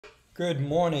Good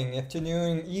morning,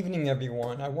 afternoon, evening,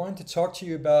 everyone. I wanted to talk to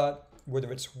you about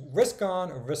whether it's risk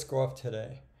on or risk off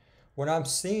today. What I'm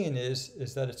seeing is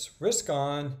that it's risk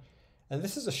on, and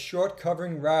this is a short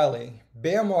covering rally,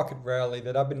 bear market rally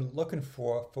that I've been looking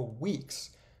for weeks.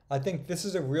 I think this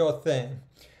is a real thing.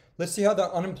 Let's see how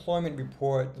the unemployment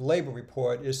report, labor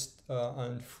report, is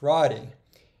on Friday.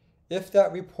 If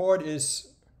that report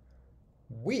is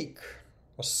weak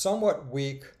or somewhat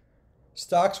weak,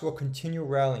 stocks will continue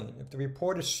rallying. If the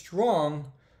report is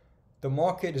strong, the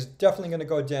market is definitely going to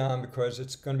go down because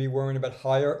it's going to be worrying about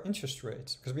higher interest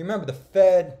rates. Because remember, the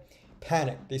Fed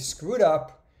panicked. They screwed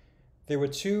up. They were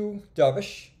too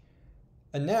dovish.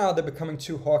 And now they're becoming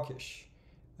too hawkish.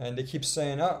 And they keep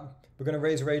saying, oh, we're going to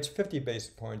raise rates 50 basis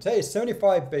points. Hey,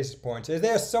 75 basis points. Is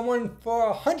there someone for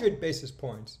 100 basis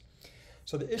points?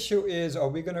 So the issue is, are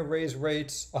we going to raise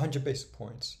rates 100 basis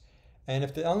points? And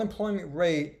if the unemployment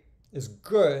rate is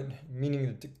good, meaning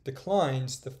it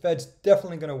declines, the Fed's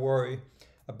definitely going to worry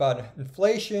about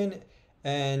inflation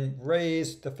and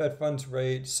raise the Fed funds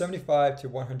rate 75 to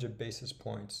 100 basis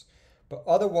points. But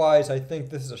otherwise, I think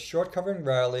this is a short covering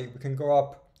rally. We can go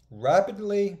up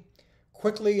rapidly,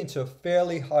 quickly into a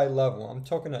fairly high level. I'm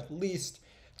talking at least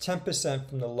 10%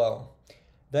 from the low.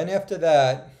 Then after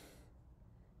that,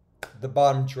 the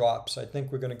bottom drops. I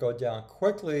think we're going to go down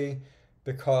quickly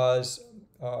because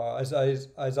as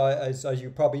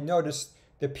you probably noticed,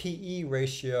 the PE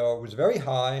ratio was very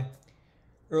high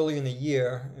early in the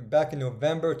year. And back in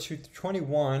November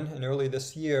 2021 and early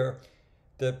this year,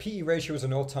 the PE ratio was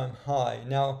an all-time high.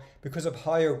 Now, because of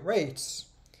higher rates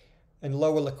and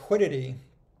lower liquidity,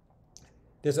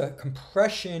 there's a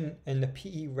compression in the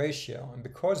PE ratio. And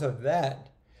because of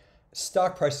that,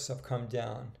 stock prices have come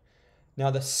down. Now,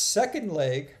 the second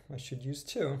leg, I should use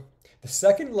two, the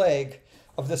second leg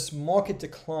of this market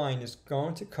decline is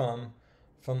going to come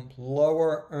from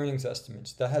lower earnings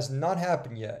estimates. That has not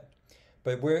happened yet,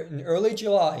 but we're in early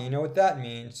July. You know what that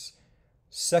means.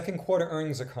 Second quarter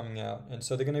earnings are coming out, and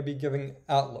so they're going to be giving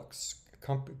outlooks.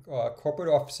 Corporate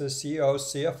offices,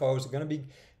 CEOs, CFOs are going to be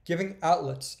giving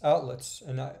outlooks,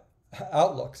 and I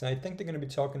think they're going to be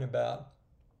talking about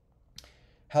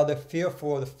how they feel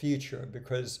for the future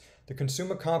because the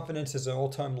consumer confidence is at an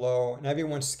all-time low and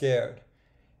everyone's scared.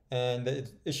 And the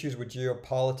issues with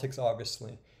geopolitics,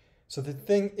 obviously. So the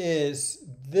thing is,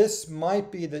 this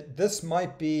might be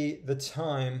the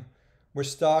time where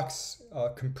stocks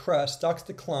compress, stocks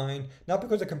decline, not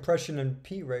because of compression in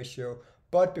P ratio,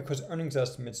 but because earnings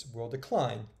estimates will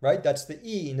decline, right? That's the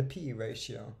E in the PE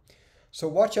ratio. So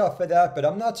watch out for that, but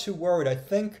I'm not too worried. I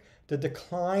think the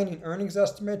decline in earnings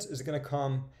estimates is going to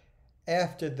come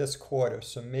after this quarter,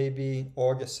 so maybe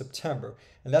August, September.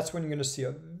 And that's when you're going to see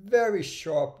a very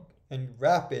sharp and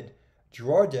rapid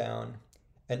drawdown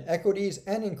in equities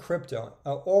and in crypto,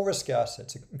 all risk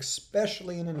assets,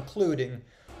 especially and including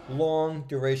long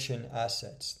duration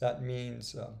assets. That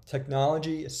means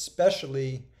technology,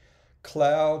 especially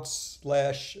cloud/SaaS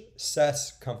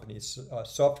companies,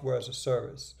 software as a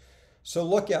service. So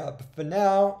look out. But for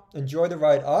now, enjoy the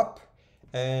ride up.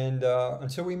 And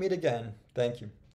until we meet again, thank you.